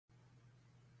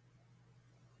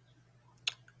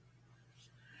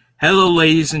Hello,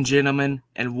 ladies and gentlemen,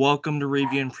 and welcome to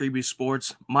Review and Preview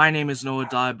Sports. My name is Noah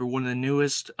Diber, one of the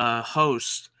newest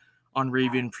hosts on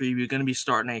Review and Preview. Going to be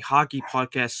starting a hockey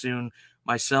podcast soon.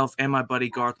 Myself and my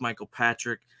buddy Garth Michael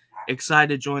Patrick. Excited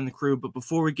to join the crew, but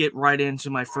before we get right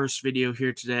into my first video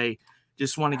here today,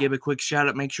 just want to give a quick shout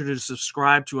out. Make sure to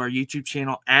subscribe to our YouTube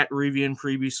channel at Review and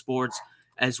Preview Sports,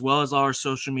 as well as our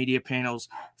social media panels: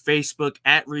 Facebook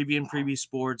at Review and Preview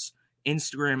Sports,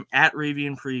 Instagram at Review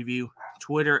and Preview,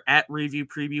 Twitter at Review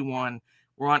Preview 1.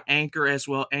 We're on Anchor as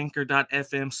well,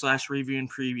 anchor.fm/Review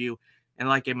and Preview. And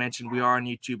like I mentioned, we are on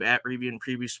YouTube at Review and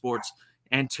Preview Sports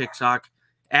and TikTok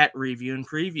at Review and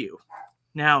Preview.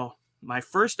 Now, my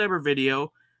first ever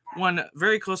video, one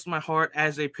very close to my heart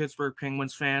as a Pittsburgh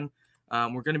Penguins fan.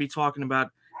 We're going to be talking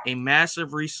about a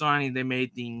massive re-signing they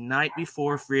made the night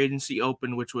before free agency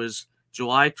opened, which was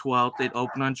July 12th. It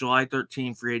opened on July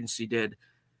 13th, free agency did.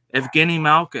 Evgeni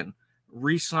Malkin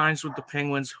re-signs with the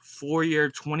Penguins, 4-year,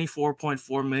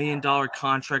 $24.4 million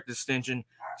contract extension,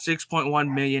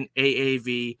 $6.1 million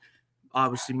AAV.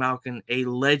 Obviously, Malkin, a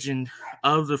legend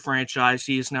of the franchise.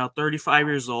 He is now 35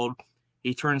 years old.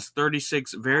 He turns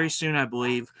 36 very soon, I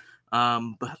believe.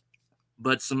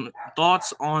 But some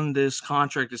thoughts on this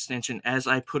contract extension as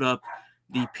I put up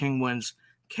the Penguins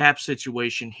cap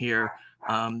situation here.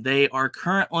 They are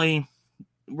currently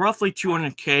roughly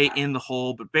 $200K in the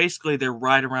hole, but basically they're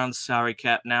right around the salary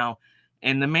cap now.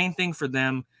 And the main thing for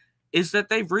them is that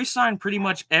they've re-signed pretty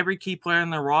much every key player in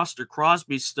their roster.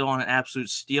 Crosby's still on an absolute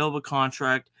steal of a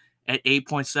contract at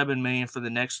 $8.7 million for the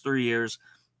next 3 years.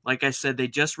 Like I said, they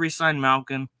just re-signed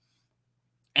Malkin.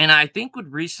 And I think with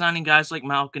re-signing guys like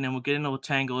Malkin, and we'll get into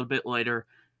Letang a little bit later,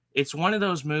 it's one of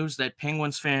those moves that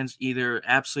Penguins fans either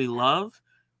absolutely love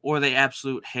or they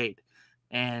absolutely hate.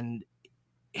 And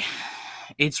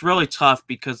it's really tough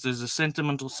because there's a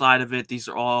sentimental side of it. These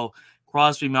are all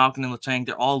Crosby, Malkin, and Letang.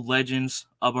 They're all legends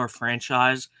of our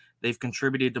franchise. They've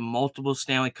contributed to multiple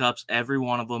Stanley Cups, every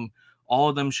one of them. All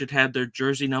of them should have their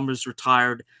jersey numbers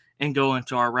retired and go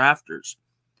into our rafters.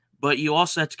 But you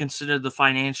also have to consider the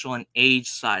financial and age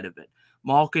side of it.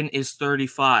 Malkin is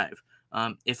 35.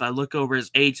 If I look over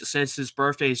his age, it says his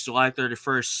birthday is July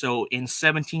 31st. So in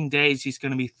 17 days, he's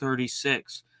going to be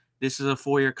 36. This is a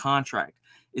 4-year contract.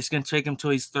 It's going to take him till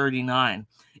he's 39.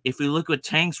 If we look at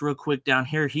Tanks real quick down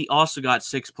here, he also got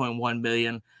 $6.1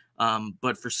 million,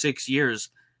 but for 6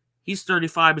 years. He's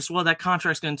 35 as well. That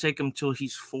contract's going to take him till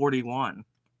he's 41.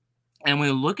 And when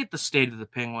we look at the state of the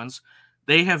Penguins,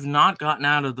 they have not gotten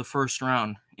out of the first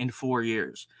round in 4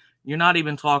 years. You're not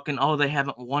even talking, oh, they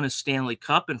haven't won a Stanley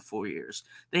Cup in 4 years.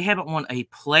 They haven't won a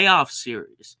playoff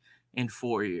series in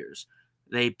 4 years.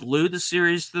 They blew the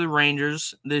series to the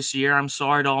Rangers this year. I'm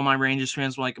sorry to all my Rangers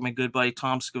fans, like my good buddy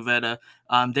Tom Scavetta.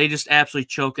 They just absolutely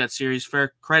choked that series.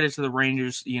 Fair credit to the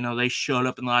Rangers. You know, they showed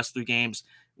up in the last 3 games.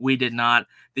 We did not.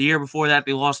 The year before that,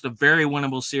 they lost a very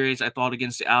winnable series, I thought,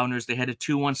 against the Islanders. They had a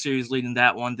 2-1 series leading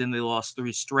that one. Then they lost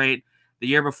 3 straight. The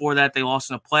year before that, they lost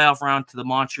in a playoff round to the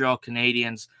Montreal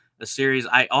Canadiens, a series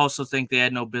I also think they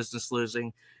had no business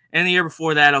losing. And the year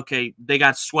before that, okay, they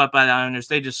got swept by the Islanders.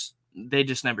 They just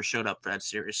never showed up for that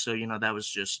series. So, you know, that was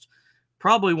just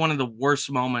probably one of the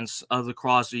worst moments of the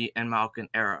Crosby and Malkin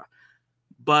era.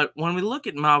 But when we look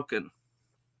at Malkin,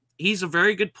 he's a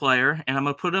very good player, and I'm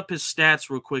going to put up his stats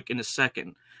real quick in a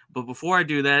second. But before I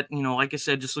do that, you know, like I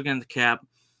said, just looking at the cap,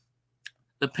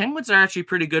 the Penguins are actually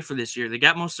pretty good for this year. They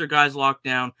got most of their guys locked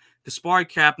down. Kasperi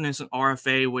Kapanen is an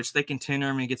RFA, which they can tender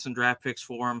him and get some draft picks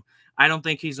for him. I don't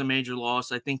think he's a major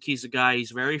loss. I think he's a guy,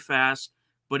 he's very fast,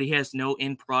 but he has no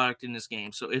end product in this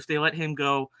game. So if they let him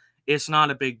go, it's not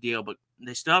a big deal. But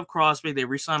they still have Crosby. They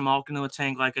re-signed Malkin to the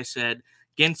tank, like I said.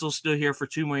 Gensel's still here for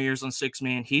 2 more years on $6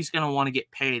 million. He's going to want to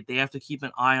get paid. They have to keep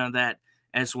an eye on that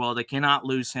as well. They cannot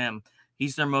lose him.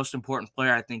 He's their most important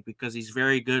player, I think, because he's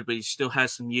very good, but he still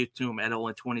has some youth to him at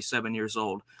only 27 years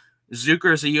old.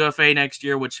 Zucker is a UFA next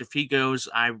year, which if he goes,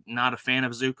 I'm not a fan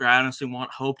of Zucker. I honestly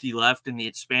hoped he left in the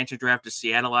expansion draft to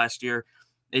Seattle last year.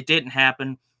 It didn't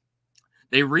happen.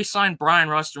 They re-signed Brian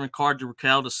Rust and Rickard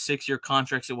Rakell to 6-year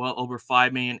contracts at well over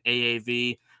 $5 million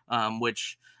AAV,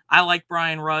 which I like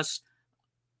Brian Rust.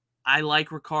 I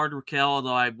like Rickard Rakell,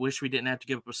 although I wish we didn't have to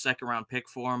give up a second-round pick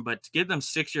for him. But to give them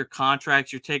 6-year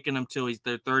contracts, you're taking them till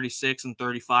they're 36 and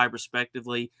 35,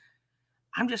 respectively.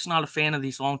 I'm just not a fan of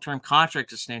these long-term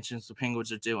contract extensions the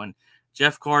Penguins are doing.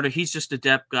 Jeff Carter, he's just a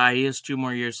depth guy. He has 2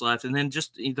 more years left. And then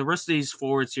just the rest of these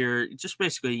forwards here, just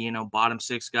basically, you know, bottom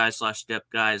 6 guys / depth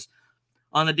guys.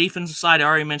 On the defensive side, I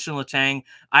already mentioned Letang.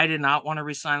 I did not want to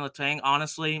re-sign Letang,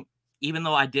 honestly. Even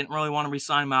though I didn't really want to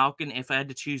re-sign Malkin, if I had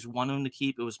to choose one of them to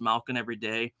keep, it was Malkin every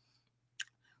day.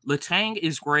 Letang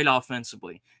is great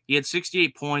offensively. He had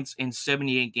 68 points in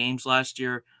 78 games last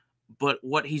year, but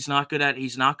what he's not good at,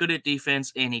 he's not good at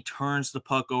defense, and he turns the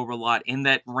puck over a lot. In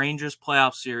that Rangers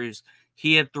playoff series,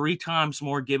 he had 3 times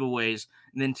more giveaways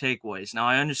than takeaways. Now,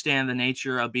 I understand the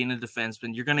nature of being a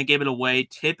defenseman. You're going to give it away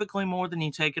typically more than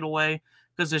you take it away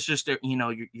because it's just,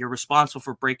 you're responsible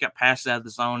for breakout passes out of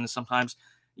the zone, and sometimes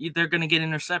they're going to get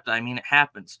intercepted. I mean, it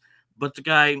happens. But the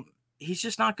guy, he's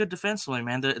just not good defensively,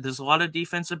 man. There's a lot of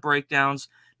defensive breakdowns.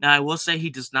 Now, I will say he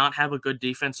does not have a good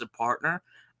defensive partner,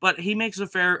 but he makes a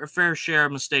fair share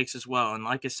of mistakes as well. And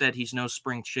like I said, he's no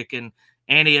spring chicken,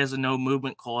 and he has a no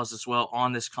movement clause as well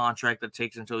on this contract that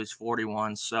takes until he's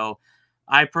 41. So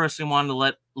I personally wanted to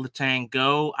let Letang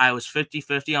go. I was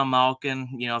 50-50 on Malkin.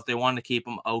 If they wanted to keep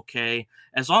him, okay.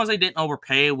 As long as they didn't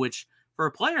overpay, which for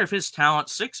a player of his talent,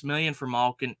 $6 million for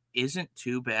Malkin isn't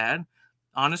too bad.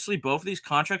 Honestly, both of these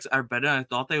contracts are better than I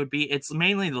thought they would be. It's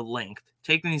mainly the length.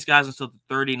 Taking these guys until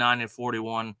 39 and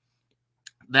 41,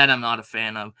 that I'm not a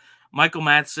fan of. Michael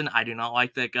Madsen, I do not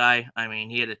like that guy. I mean,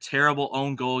 he had a terrible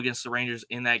own goal against the Rangers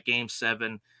in that Game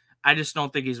 7. I just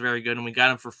don't think he's very good, and we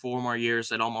got him for 4 more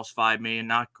years at almost $5 million.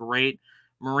 Not great.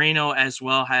 Marino as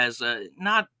well has a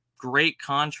not great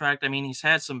contract. I mean, he's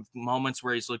had some moments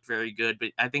where he's looked very good,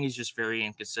 but I think he's just very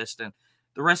inconsistent.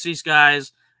 The rest of these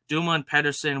guys, Duma and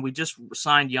Pedersen, we just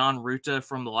signed Jan Ruta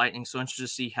from the Lightning, so interested to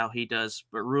see how he does.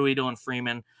 But Ruido and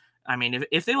Freeman, I mean,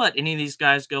 if they let any of these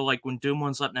guys go, like when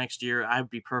Dumoulin's up next year,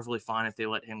 I'd be perfectly fine if they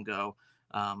let him go.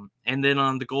 And then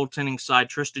on the goaltending side,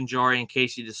 Tristan Jarry and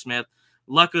Casey DeSmith.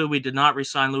 Luckily, we did not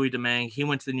re-sign Louis Domingue. He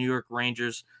went to the New York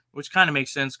Rangers, which kind of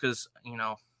makes sense because,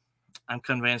 I'm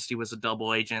convinced he was a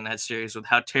double agent in that series with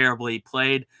how terribly he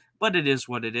played, but it is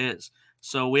what it is.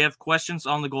 So we have questions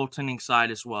on the goaltending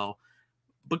side as well.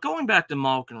 But going back to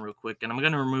Malkin real quick, and I'm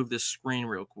going to remove this screen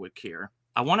real quick here.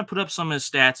 I want to put up some of his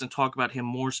stats and talk about him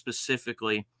more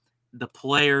specifically, the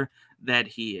player that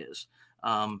he is.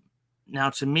 Now,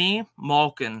 to me,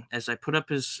 Malkin, as I put up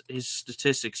his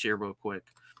statistics here real quick,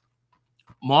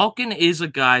 Malkin is a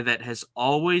guy that has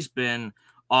always been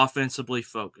offensively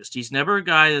focused. He's never a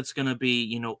guy that's going to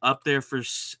be, up there for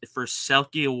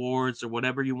Selke awards or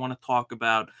whatever you want to talk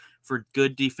about for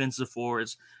good defensive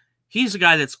forwards. He's a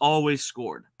guy that's always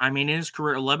scored. I mean, in his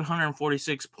career,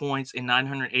 1,146 points in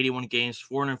 981 games,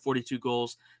 442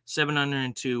 goals,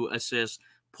 702 assists,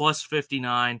 plus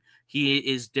 59. He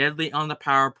is deadly on the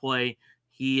power play.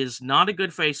 He is not a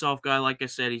good face-off guy, like I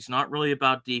said. He's not really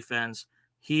about defense.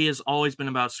 He has always been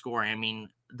about scoring. I mean,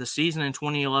 the season in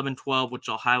 2011-12, which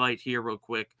I'll highlight here real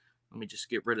quick. Let me just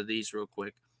get rid of these real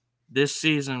quick. This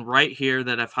season right here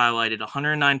that I've highlighted,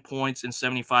 109 points in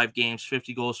 75 games,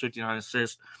 50 goals, 59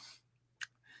 assists.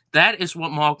 That is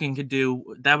what Malkin could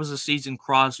do. That was a season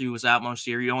Crosby was out most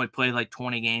year. He only played like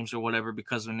 20 games or whatever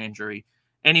because of an injury.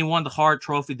 And he won the Hart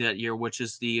Trophy that year, which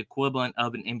is the equivalent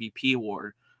of an MVP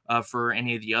award for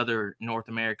any of the other North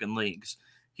American leagues.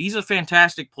 He's a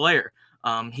fantastic player.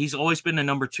 He's always been a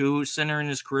number 2 center in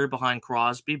his career behind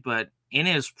Crosby, but in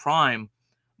his prime,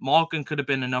 Malkin could have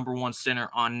been a number 1 center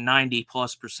on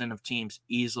 90+% of teams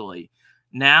easily.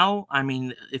 Now, I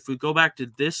mean, if we go back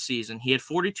to this season, he had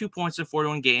 42 points in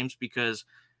 41 games because,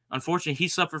 unfortunately, he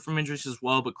suffered from injuries as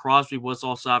well, but Crosby was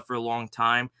also out for a long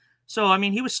time. So, I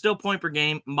mean, he was still point per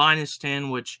game,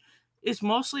 -10, which is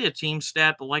mostly a team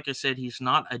stat, but like I said, he's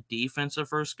not a defensive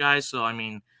first guy, so, I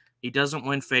mean, he doesn't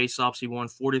win faceoffs. He won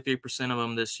 43% of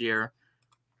them this year.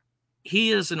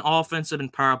 He is an offensive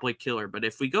and power play killer, but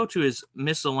if we go to his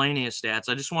miscellaneous stats,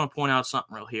 I just want to point out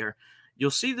something real here. You'll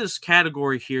see this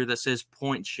category here that says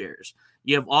point shares.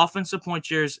 You have offensive point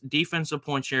shares, defensive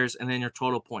point shares, and then your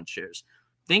total point shares.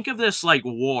 Think of this like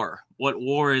WAR, what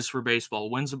WAR is for baseball,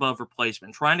 wins above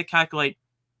replacement, trying to calculate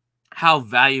how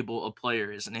valuable a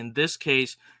player is. And in this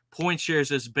case, point shares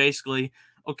is basically,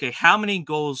 okay, how many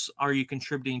goals are you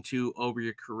contributing to over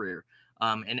your career?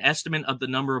 An estimate of the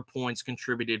number of points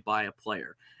contributed by a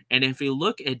player. And if you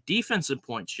look at defensive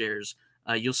point shares,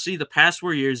 you'll see the past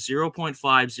 4 years, 0.5,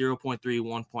 0.3,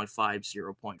 1.5,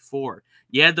 0.4.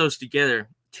 You add those together,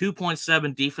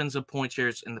 2.7 defensive point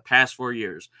shares in the past 4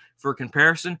 years. For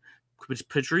comparison,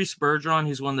 Patrice Bergeron,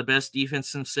 who's one of the best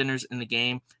defensive centers in the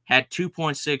game, had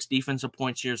 2.6 defensive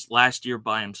point shares last year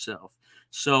by himself.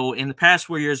 So in the past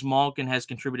 4 years, Malkin has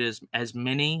contributed as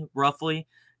many, roughly,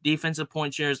 defensive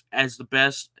point shares as the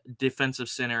best defensive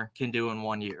center can do in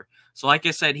 1 year. So like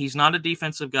I said, he's not a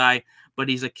defensive guy, but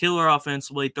he's a killer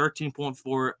offensively,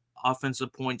 13.4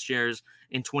 offensive point shares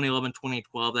in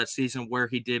 2011-2012, that season where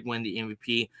he did win the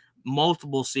MVP.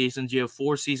 Multiple seasons. You have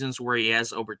 4 seasons where he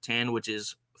has over 10, which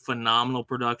is phenomenal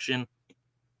production.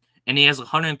 And he has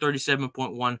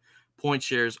 137.1 point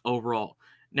shares overall.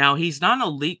 Now, he's not an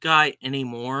elite guy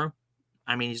anymore.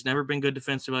 I mean, he's never been good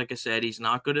defensively, like I said. He's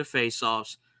not good at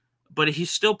faceoffs, but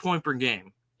he's still point per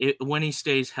game when he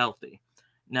stays healthy.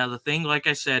 Now, the thing, like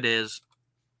I said, is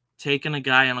taking a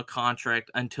guy on a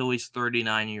contract until he's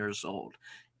 39 years old.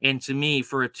 And to me,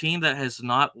 for a team that has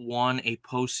not won a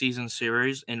postseason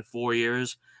series in 4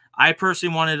 years, I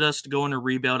personally wanted us to go in a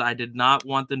rebuild. I did not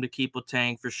want them to keep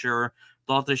Letang for sure.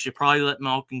 Thought they should probably let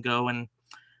Malkin go. And,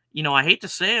 I hate to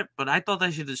say it, but I thought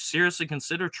they should seriously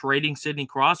consider trading Sidney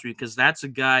Crosby because that's a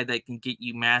guy that can get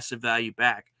you massive value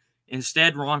back.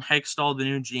 Instead, Ron Hextall, the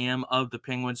new GM of the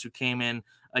Penguins who came in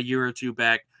a year or two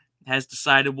back, has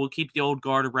decided we'll keep the old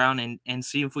guard around and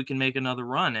see if we can make another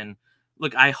run. And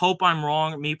look, I hope I'm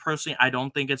wrong. Me personally, I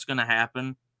don't think it's going to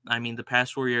happen. I mean, the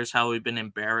past 4 years, how we've been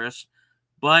embarrassed.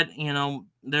 But,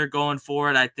 they're going for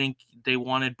it. I think they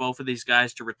wanted both of these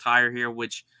guys to retire here,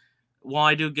 which, while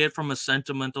I do get from a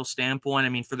sentimental standpoint, I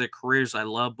mean, for their careers, I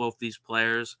love both these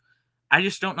players. I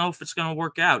just don't know if it's going to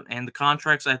work out. And the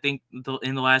contracts, I think,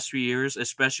 in the last few years,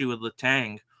 especially with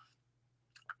Letang,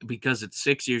 because it's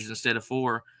 6 years instead of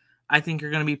 4, I think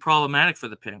are going to be problematic for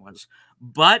the Penguins.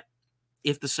 But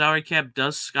if the salary cap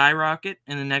does skyrocket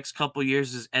in the next couple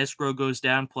years as escrow goes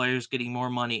down, players getting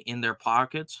more money in their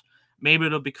pockets, maybe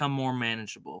it'll become more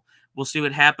manageable. We'll see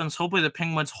what happens. Hopefully the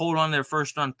Penguins hold on their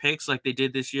first-round picks like they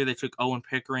did this year. They took Owen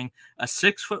Pickering, a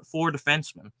 6'4"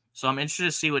 defenseman. So I'm interested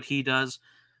to see what he does.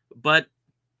 But,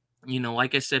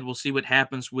 like I said, we'll see what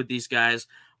happens with these guys.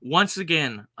 Once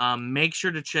again, make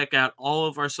sure to check out all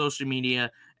of our social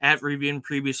media at Review and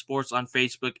Preview Sports on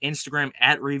Facebook, Instagram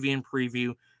at Review and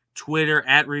Preview, Twitter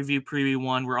at Review Preview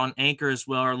 1. We're on Anchor as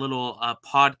well, our little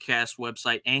podcast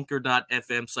website,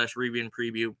 anchor.fm/Review and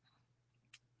Preview.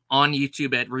 On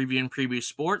YouTube at Review and Preview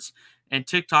Sports, and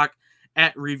TikTok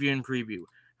at Review and Preview.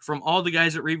 From all the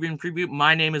guys at Review and Preview,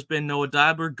 my name has been Noah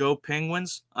Diber. Go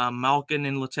Penguins. Malkin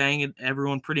and Letang and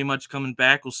everyone pretty much coming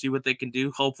back. We'll see what they can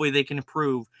do. Hopefully they can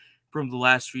improve from the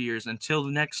last few years. Until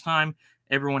the next time,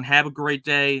 everyone have a great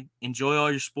day. Enjoy all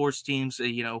your sports teams,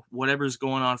 whatever's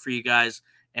going on for you guys.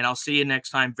 And I'll see you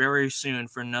next time very soon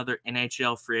for another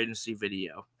NHL Free Agency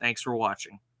video. Thanks for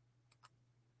watching.